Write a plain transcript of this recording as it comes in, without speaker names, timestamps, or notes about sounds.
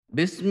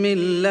بسم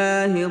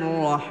الله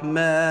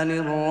الرحمن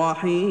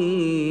الرحيم.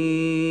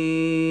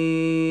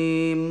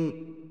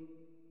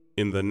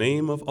 In the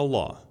name of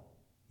Allah,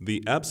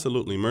 the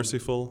absolutely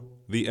merciful,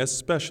 the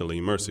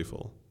especially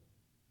merciful.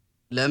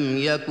 لم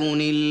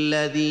يكن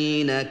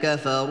الذين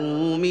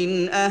كفروا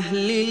من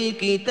أهل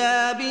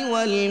الكتاب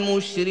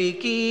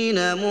والمشركين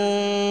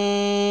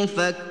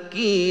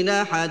منفكين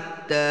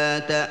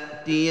حتى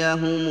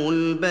تأتيهم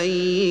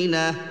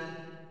البينة.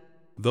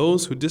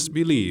 Those who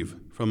disbelieve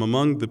from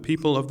among the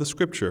people of the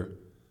Scripture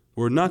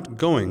were not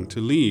going to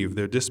leave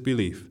their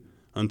disbelief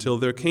until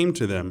there came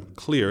to them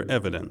clear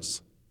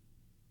evidence.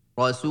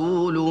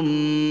 رسول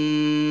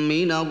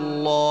من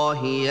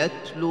الله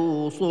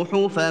يتلو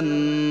صحفا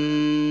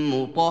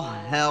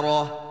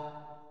مطهرة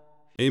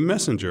A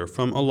messenger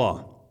from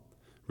Allah,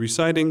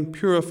 reciting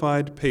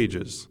purified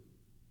pages,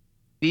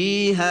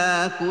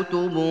 فيها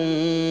كتب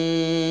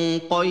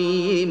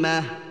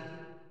قيمة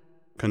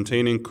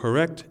containing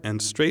correct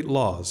and straight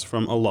laws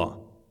from Allah.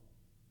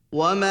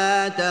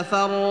 وما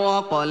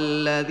تفرق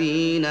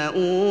الذين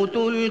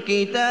أوتوا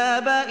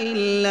الكتاب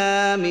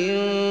إلا من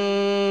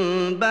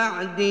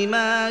بعد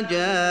ما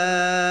جاءتهم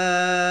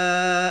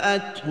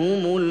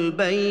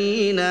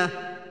البينة.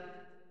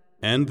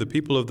 And the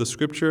people of the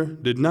Scripture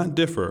did not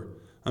differ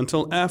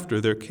until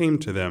after there came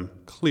to them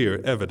clear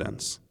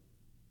evidence.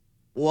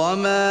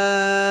 وما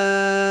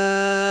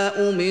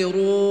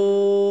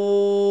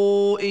أمروا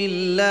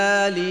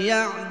إلا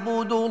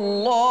ليعبدوا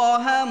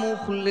الله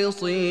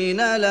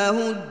مخلصين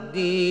له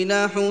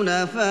الدين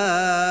حنفاء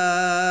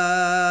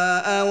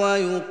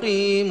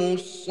ويقيموا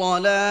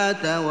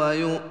الصلاة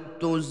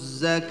ويؤتوا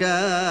الزكاة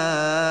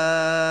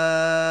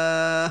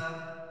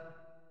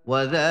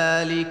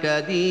وذلك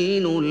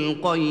دين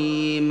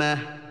القيمة.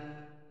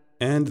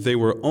 And they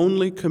were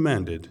only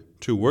commanded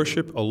to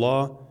worship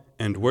Allah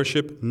and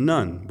worship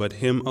none but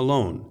Him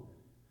alone,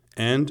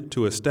 and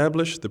to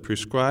establish the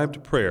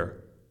prescribed prayer,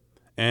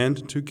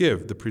 and to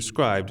give the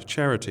prescribed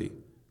charity.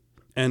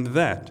 And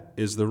that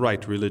is the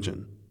right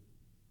religion.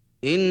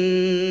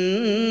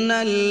 إن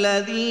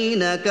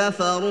الذين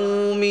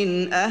كفروا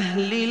من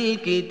أهل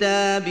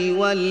الكتاب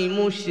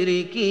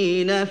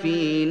والمشركين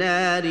في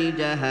نار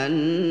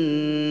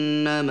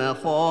جهنم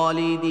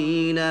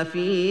خالدين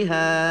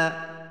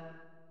فيها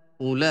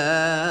أولئك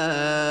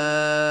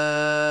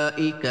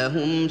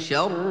هم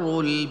شر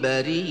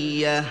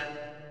البرية.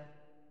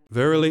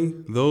 Verily,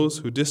 those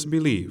who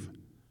disbelieve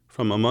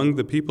from among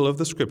the people of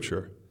the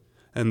Scripture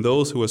and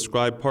those who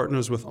ascribe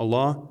partners with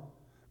Allah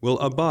will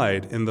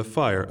abide in the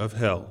fire of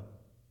hell.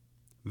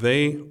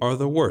 They are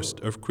the worst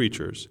of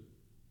creatures.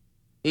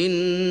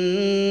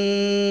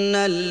 إن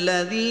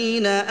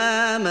الذين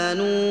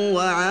آمنوا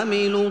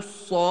وعملوا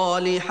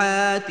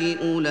الصالحات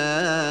أولئك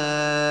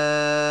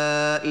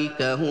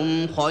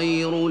هم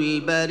خير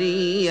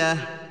البرية.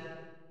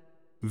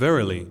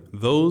 Verily,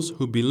 those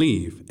who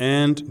believe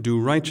and do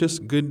righteous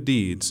good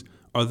deeds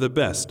are the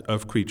best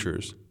of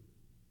creatures.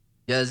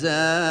 جزاؤهم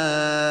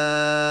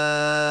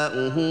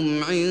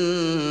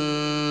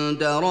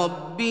عند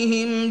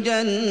ربهم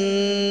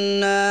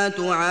جنات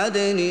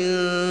عدن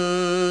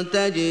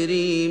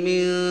تجري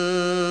من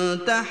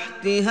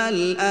تحتها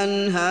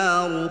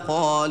الأنهار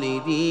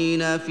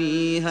خالدين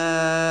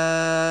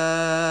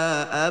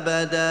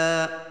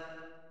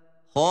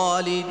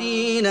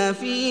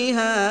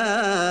فيها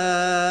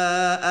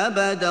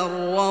أبدا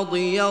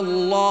رضي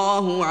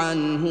الله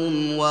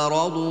عنهم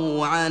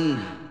ورضوا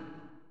عنه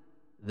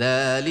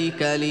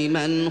ذلك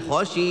لمن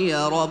خشي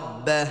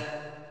ربه.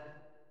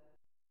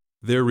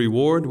 Their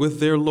reward with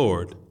their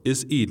Lord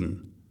is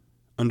Eden,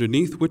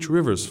 underneath which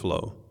rivers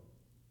flow.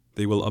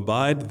 They will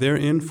abide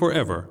therein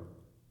forever,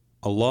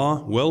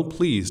 Allah well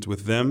pleased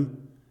with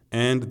them,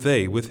 and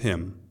they with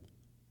Him.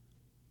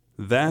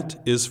 That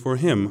is for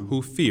him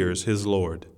who fears his Lord.